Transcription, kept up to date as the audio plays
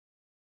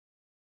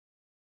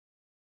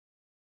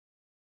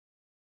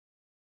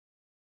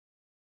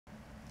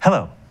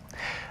Hello.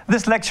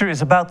 This lecture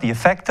is about the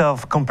effect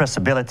of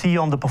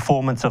compressibility on the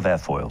performance of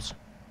airfoils.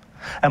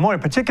 And more in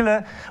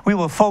particular, we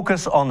will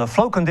focus on the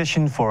flow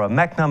condition for a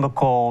Mach number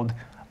called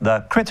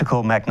the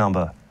critical Mach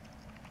number.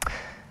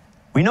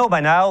 We know by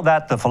now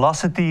that the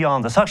velocity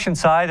on the suction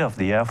side of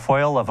the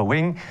airfoil of a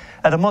wing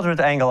at a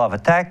moderate angle of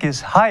attack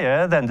is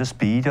higher than the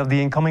speed of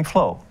the incoming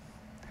flow.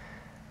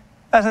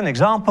 As an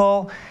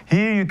example,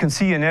 here you can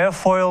see an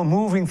airfoil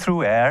moving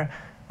through air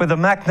with a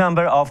Mach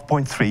number of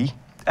 0.3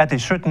 at a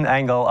certain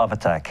angle of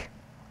attack.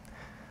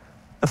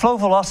 The flow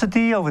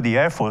velocity over the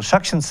airfoil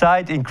suction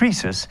side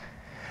increases,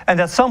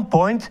 and at some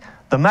point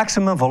the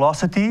maximum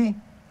velocity,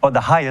 or the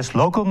highest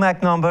local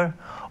Mach number,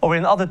 or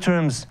in other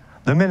terms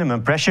the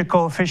minimum pressure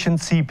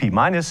coefficient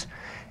Cp-,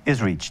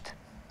 is reached.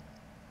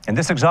 In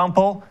this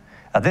example,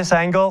 at this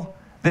angle,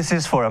 this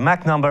is for a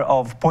Mach number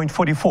of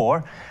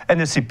 0.44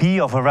 and a Cp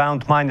of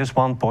around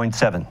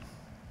 -1.7.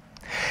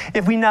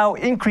 If we now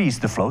increase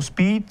the flow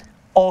speed,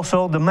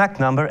 also the Mach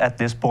number at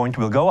this point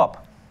will go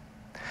up.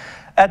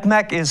 At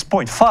Mach is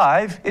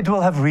 0.5, it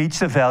will have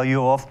reached a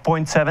value of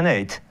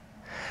 0.78.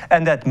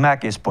 And at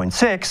Mach is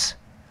 0.6,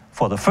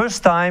 for the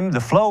first time the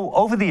flow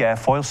over the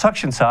airfoil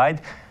suction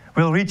side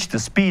will reach the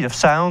speed of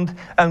sound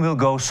and will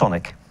go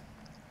sonic.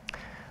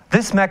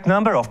 This Mach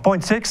number of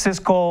 0.6 is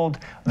called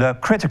the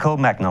critical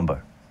Mach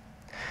number.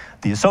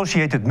 The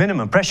associated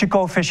minimum pressure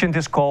coefficient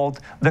is called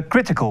the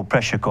critical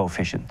pressure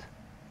coefficient.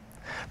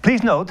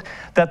 Please note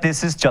that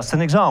this is just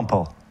an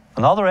example.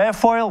 Another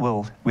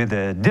airfoil with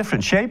a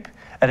different shape,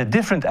 at a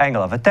different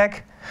angle of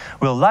attack,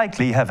 will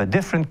likely have a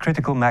different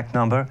critical Mach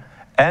number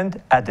and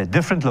at a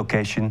different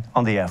location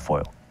on the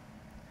airfoil.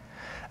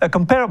 A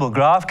comparable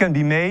graph can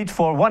be made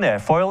for one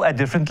airfoil at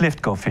different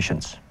lift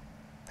coefficients.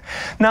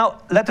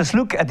 Now, let us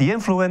look at the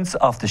influence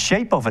of the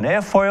shape of an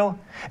airfoil,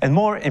 and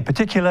more in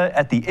particular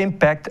at the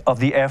impact of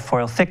the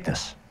airfoil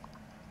thickness.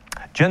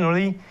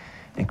 Generally,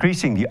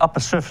 increasing the upper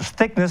surface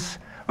thickness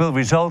will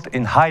result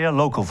in higher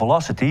local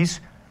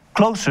velocities,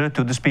 closer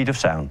to the speed of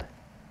sound.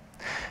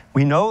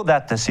 We know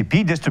that the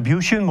Cp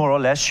distribution more or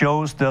less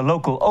shows the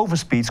local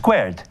overspeed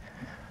squared.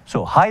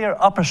 So higher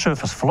upper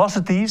surface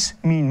velocities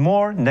mean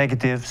more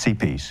negative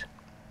Cps.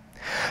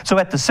 So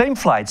at the same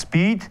flight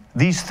speed,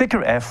 these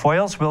thicker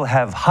airfoils will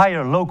have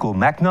higher local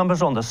Mach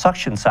numbers on the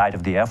suction side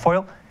of the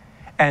airfoil,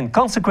 and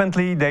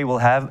consequently they will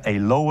have a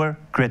lower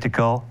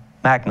critical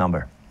Mach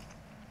number.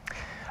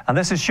 And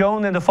this is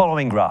shown in the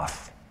following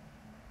graph.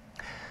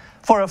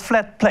 For a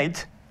flat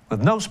plate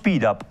with no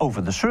speed up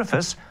over the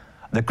surface,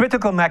 the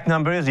critical Mach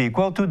number is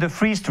equal to the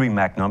free stream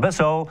Mach number,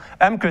 so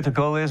m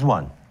critical is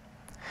 1.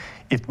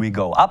 If we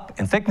go up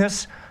in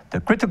thickness, the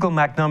critical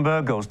Mach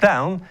number goes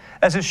down,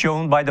 as is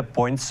shown by the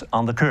points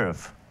on the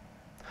curve.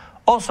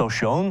 Also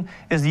shown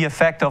is the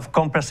effect of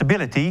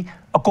compressibility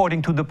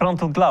according to the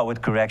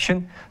Prandtl-Glauert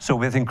correction, so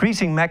with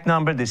increasing Mach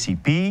number the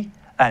Cp,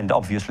 and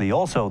obviously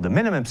also the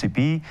minimum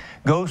Cp,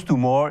 goes to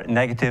more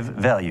negative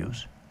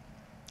values.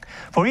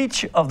 For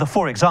each of the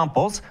 4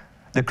 examples,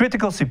 the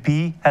critical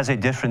Cp has a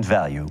different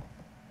value.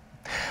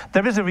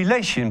 There is a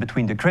relation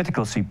between the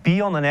critical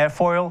Cp on an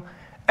airfoil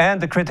and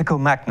the critical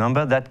Mach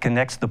number that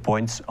connects the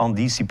points on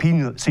these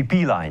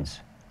Cp lines.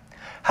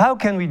 How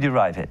can we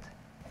derive it?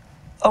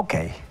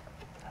 Okay,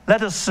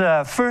 let us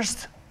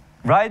first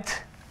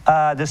write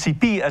the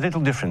Cp a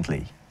little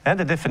differently. And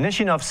the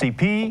definition of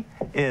Cp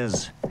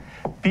is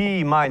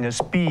P minus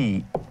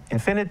P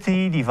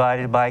infinity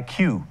divided by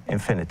Q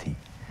infinity.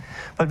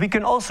 But we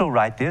can also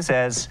write this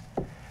as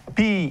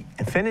P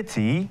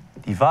infinity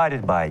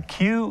divided by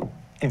Q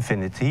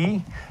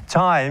infinity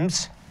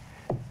times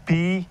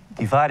P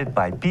divided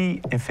by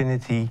P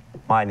infinity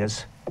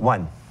minus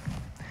 1.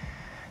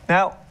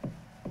 Now,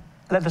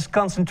 let us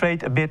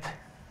concentrate a bit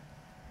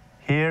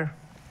here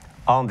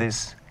on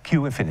this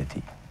Q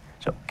infinity.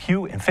 So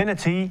Q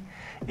infinity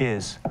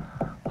is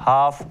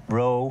half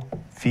rho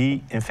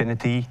V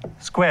infinity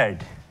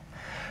squared.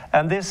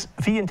 And this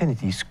V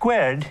infinity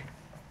squared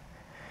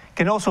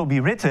can also be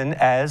written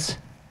as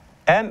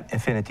m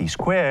infinity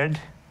squared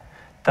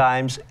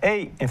times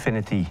A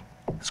infinity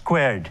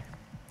squared.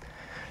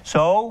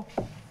 So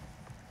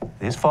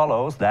this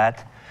follows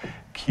that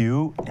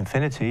Q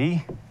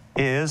infinity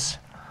is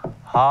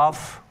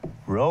half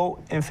rho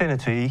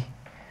infinity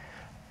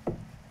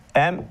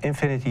m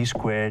infinity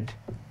squared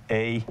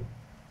A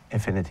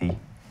infinity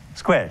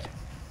squared.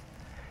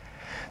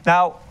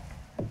 Now,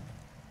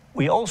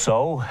 we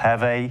also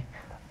have a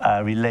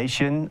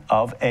relation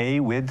of A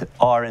with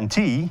R and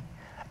T,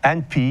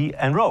 and P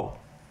and rho.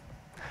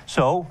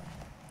 So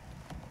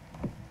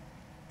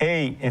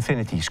A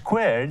infinity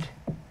squared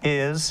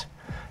is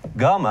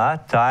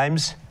gamma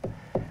times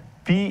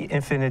P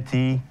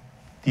infinity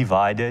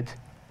divided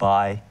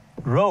by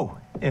rho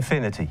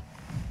infinity.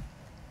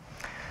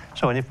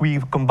 So, and if we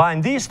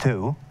combine these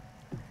two,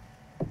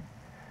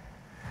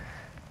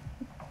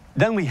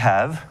 then we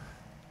have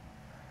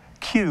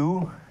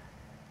Q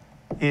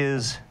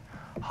is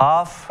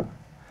half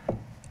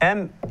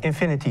m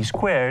infinity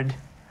squared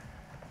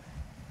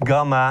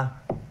gamma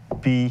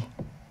P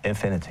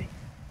infinity.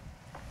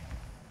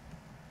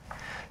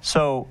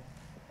 So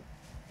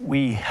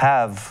we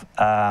have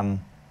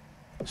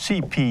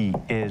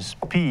Cp is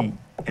P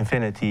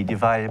infinity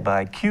divided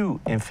by Q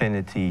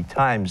infinity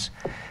times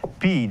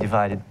P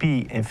divided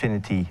P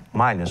infinity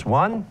minus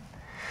 1.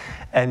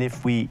 And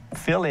if we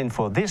fill in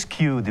for this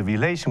Q the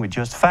relation we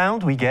just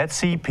found, we get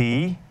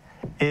Cp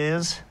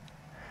is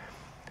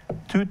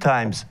 2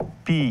 times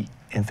P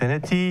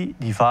infinity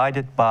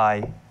divided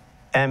by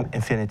M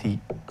infinity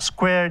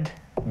squared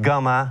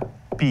gamma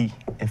P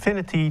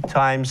infinity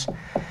times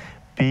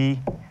P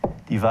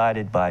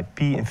divided by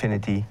P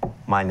infinity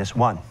minus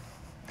 1.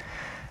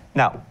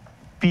 Now,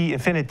 P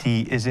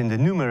infinity is in the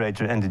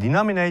numerator and the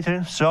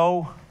denominator,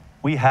 so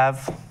we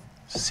have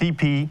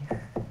Cp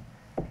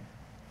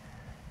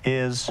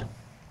is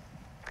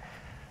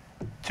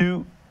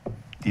 2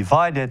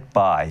 divided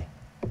by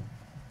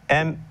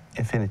M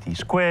infinity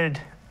squared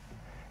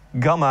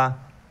gamma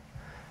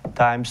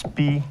times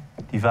P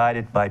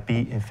divided by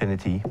P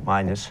infinity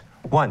minus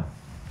 1.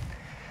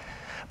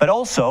 But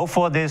also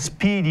for this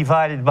P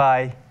divided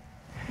by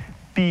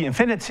P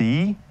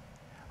infinity,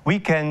 we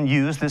can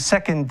use the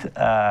second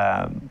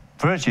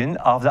version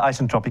of the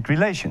isentropic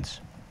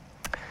relations.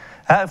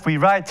 If we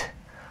write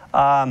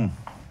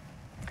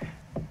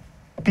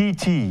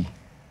Pt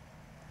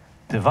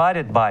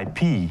divided by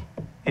P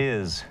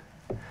is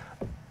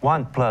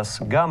 1 plus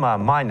gamma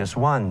minus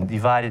 1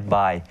 divided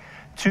by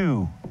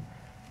 2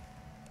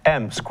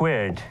 M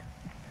squared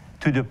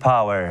to the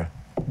power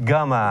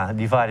gamma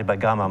divided by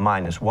gamma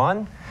minus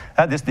 1.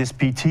 This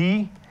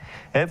Pt,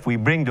 if we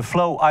bring the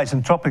flow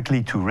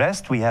isentropically to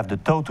rest, we have the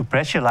total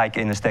pressure like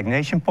in a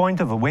stagnation point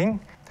of a wing.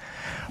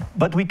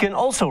 But we can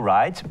also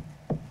write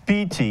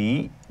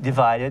Pt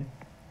divided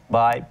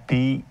by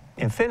P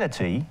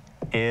infinity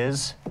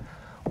is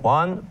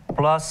 1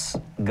 plus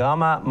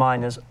gamma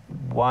minus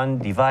 1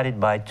 divided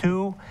by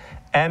 2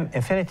 M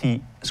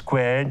infinity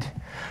squared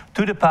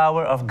to the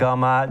power of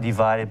gamma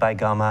divided by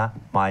gamma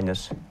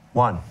minus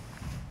 1.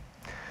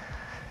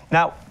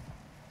 Now,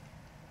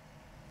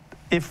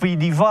 if we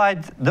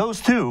divide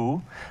those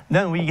two,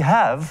 then we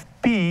have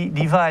P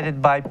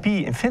divided by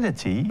P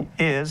infinity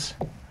is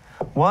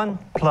 1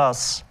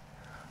 plus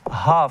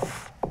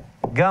half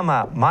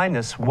gamma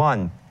minus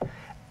 1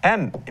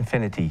 M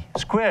infinity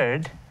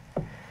squared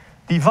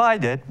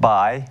divided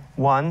by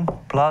 1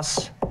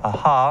 plus a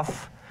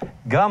half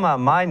gamma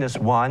minus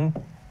 1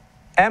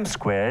 M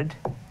squared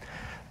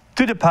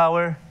to the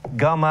power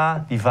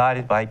gamma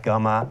divided by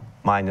gamma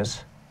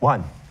minus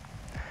 1.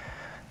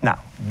 Now,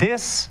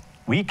 this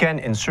we can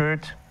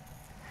insert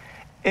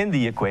in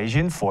the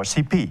equation for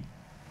Cp.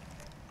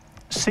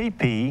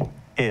 Cp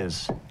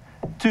is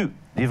 2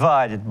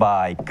 divided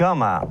by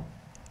gamma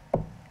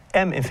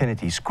M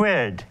infinity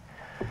squared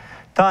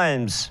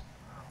times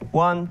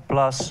 1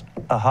 plus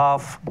a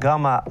half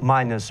gamma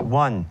minus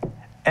 1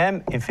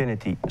 M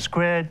infinity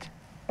squared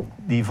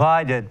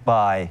divided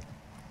by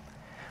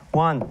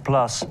 1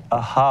 plus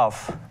a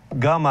half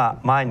gamma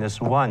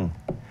minus 1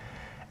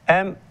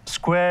 M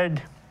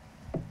squared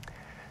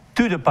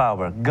to the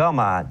power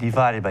gamma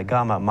divided by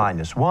gamma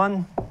minus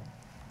 1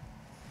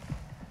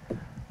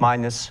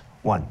 minus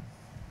 1.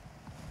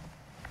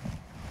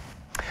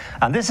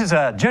 And this is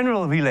a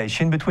general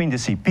relation between the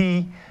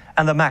Cp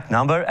and the Mach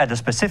number at a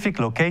specific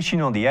location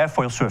on the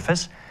airfoil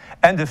surface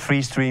and the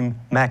free stream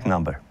Mach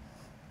number.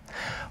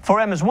 For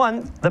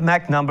MS1, the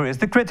Mach number is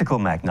the critical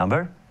Mach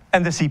number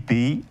and the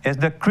Cp is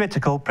the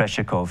critical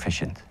pressure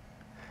coefficient.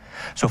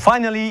 So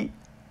finally,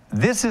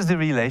 this is the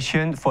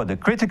relation for the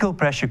critical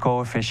pressure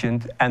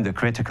coefficient and the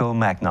critical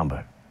Mach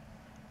number.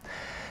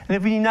 And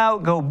if we now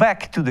go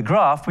back to the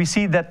graph, we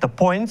see that the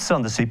points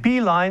on the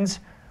Cp lines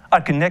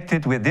are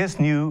connected with this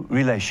new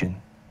relation.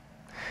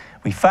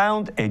 We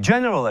found a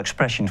general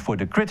expression for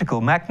the critical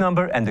Mach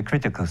number and the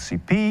critical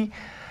Cp,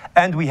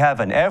 and we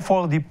have an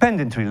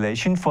airfoil-dependent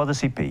relation for the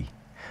Cp.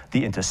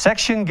 The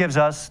intersection gives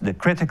us the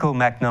critical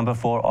Mach number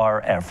for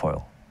our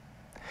airfoil.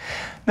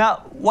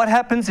 Now, what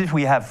happens if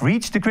we have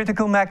reached the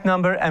critical Mach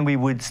number and we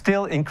would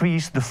still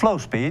increase the flow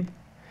speed?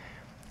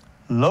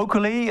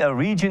 Locally, a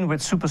region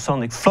with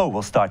supersonic flow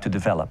will start to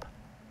develop,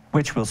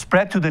 which will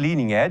spread to the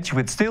leading edge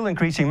with still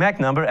increasing Mach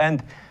number,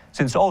 and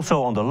since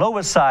also on the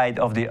lower side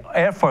of the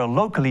airfoil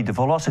locally the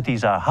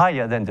velocities are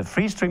higher than the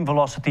free stream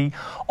velocity,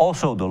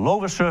 also the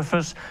lower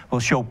surface will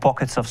show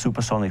pockets of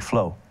supersonic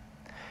flow.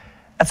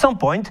 At some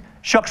point,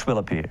 shocks will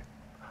appear.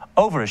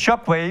 Over a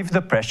shock wave,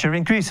 the pressure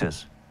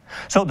increases.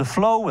 So the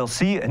flow will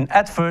see an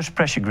adverse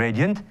pressure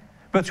gradient,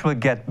 which will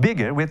get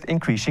bigger with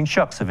increasing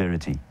shock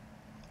severity.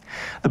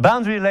 The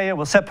boundary layer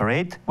will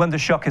separate when the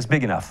shock is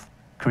big enough,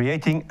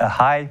 creating a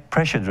high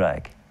pressure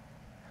drag.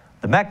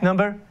 The Mach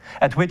number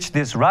at which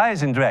this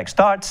rise in drag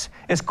starts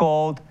is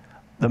called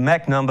the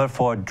Mach number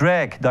for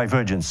drag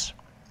divergence.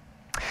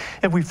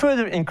 If we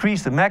further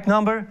increase the Mach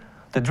number,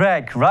 the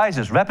drag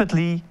rises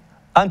rapidly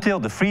until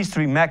the free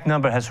stream Mach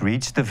number has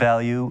reached the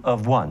value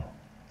of 1.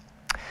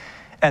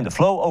 And the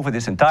flow over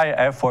this entire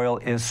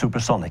airfoil is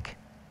supersonic.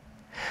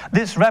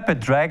 This rapid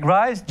drag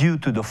rise due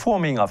to the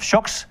forming of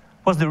shocks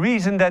was the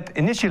reason that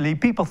initially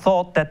people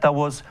thought that there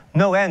was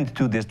no end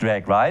to this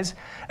drag rise,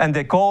 and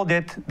they called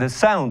it the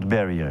sound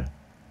barrier.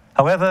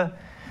 However,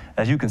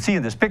 as you can see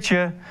in this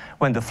picture,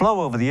 when the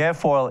flow over the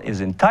airfoil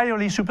is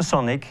entirely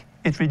supersonic,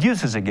 it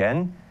reduces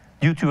again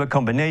due to a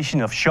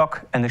combination of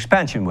shock and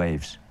expansion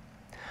waves.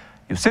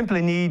 You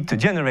simply need to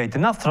generate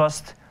enough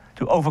thrust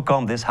to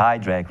overcome this high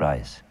drag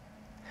rise.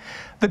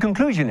 The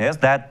conclusion is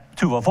that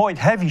to avoid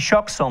heavy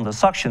shocks on the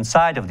suction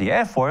side of the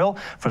airfoil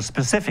for a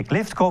specific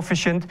lift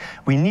coefficient,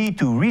 we need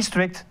to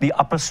restrict the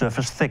upper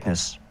surface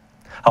thickness.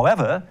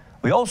 However,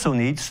 we also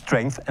need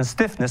strength and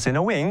stiffness in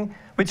a wing,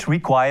 which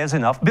requires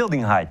enough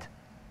building height.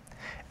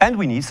 And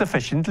we need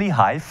sufficiently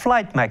high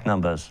flight Mach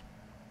numbers.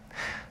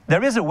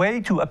 There is a way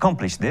to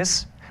accomplish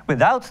this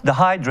without the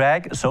high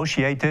drag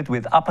associated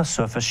with upper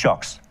surface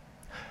shocks: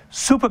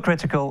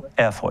 supercritical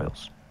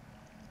airfoils.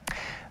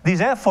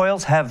 These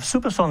airfoils have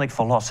supersonic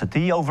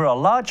velocity over a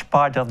large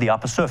part of the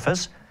upper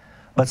surface,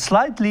 but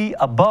slightly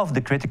above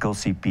the critical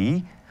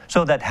CP,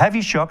 so that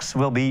heavy shocks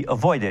will be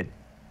avoided.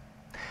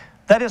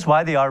 That is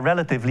why they are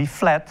relatively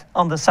flat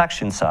on the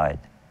suction side.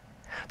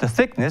 The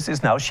thickness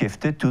is now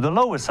shifted to the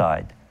lower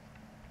side.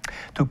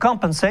 To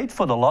compensate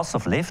for the loss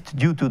of lift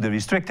due to the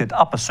restricted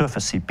upper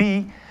surface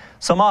CP,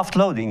 some aft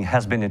loading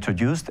has been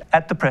introduced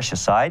at the pressure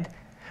side,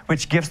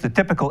 which gives the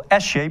typical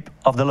S shape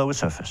of the lower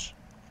surface.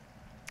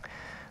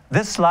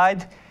 This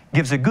slide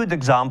gives a good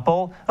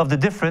example of the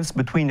difference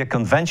between a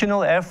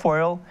conventional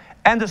airfoil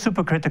and a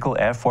supercritical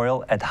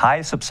airfoil at high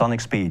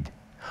subsonic speed.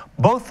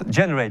 Both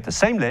generate the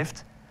same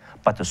lift,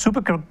 but the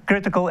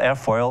supercritical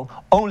airfoil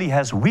only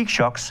has weak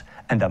shocks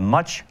and a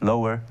much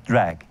lower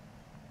drag.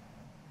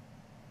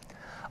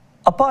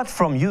 Apart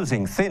from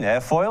using thin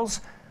airfoils,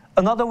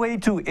 another way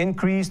to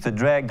increase the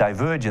drag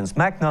divergence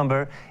Mach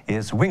number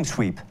is wing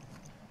sweep.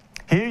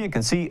 Here you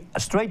can see a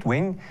straight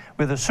wing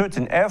with a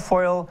certain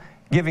airfoil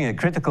giving a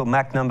critical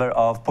Mach number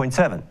of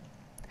 0.7.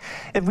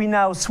 If we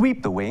now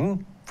sweep the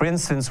wing, for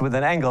instance with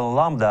an angle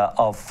lambda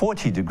of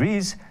 40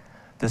 degrees,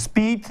 the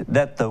speed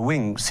that the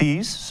wing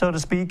sees, so to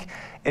speak,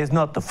 is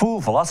not the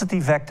full velocity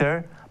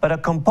vector, but a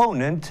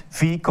component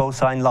v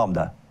cosine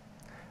lambda.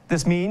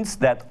 This means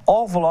that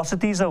all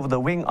velocities over the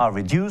wing are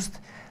reduced,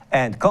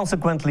 and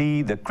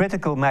consequently the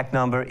critical Mach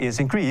number is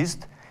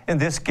increased, in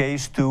this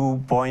case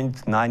to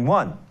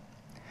 0.91.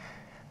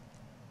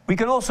 We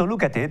can also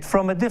look at it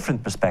from a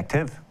different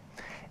perspective.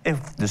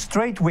 If the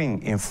straight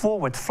wing in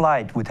forward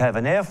flight would have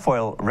an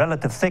airfoil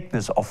relative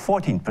thickness of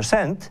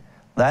 14%,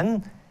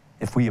 then,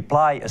 if we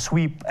apply a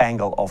sweep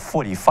angle of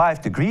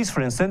 45 degrees,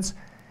 for instance,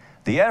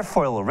 the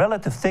airfoil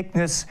relative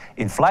thickness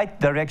in flight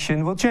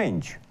direction will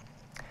change,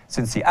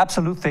 since the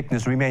absolute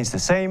thickness remains the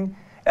same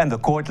and the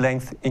chord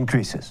length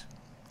increases.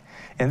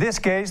 In this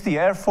case, the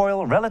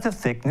airfoil relative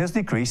thickness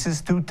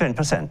decreases to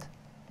 10%.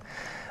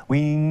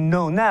 We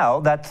know now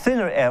that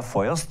thinner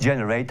airfoils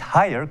generate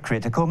higher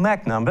critical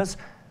Mach numbers,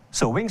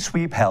 so wing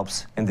sweep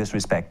helps in this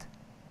respect.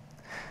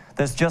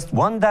 There's just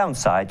one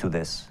downside to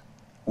this.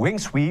 Wing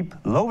sweep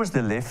lowers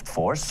the lift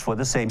force for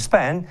the same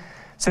span,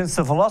 since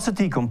the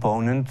velocity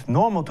component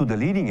normal to the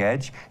leading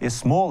edge is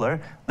smaller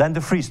than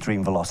the free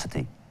stream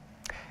velocity.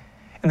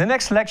 In the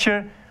next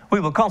lecture, we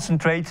will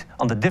concentrate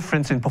on the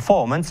difference in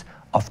performance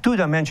of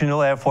two-dimensional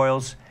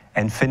airfoils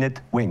and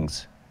finite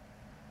wings.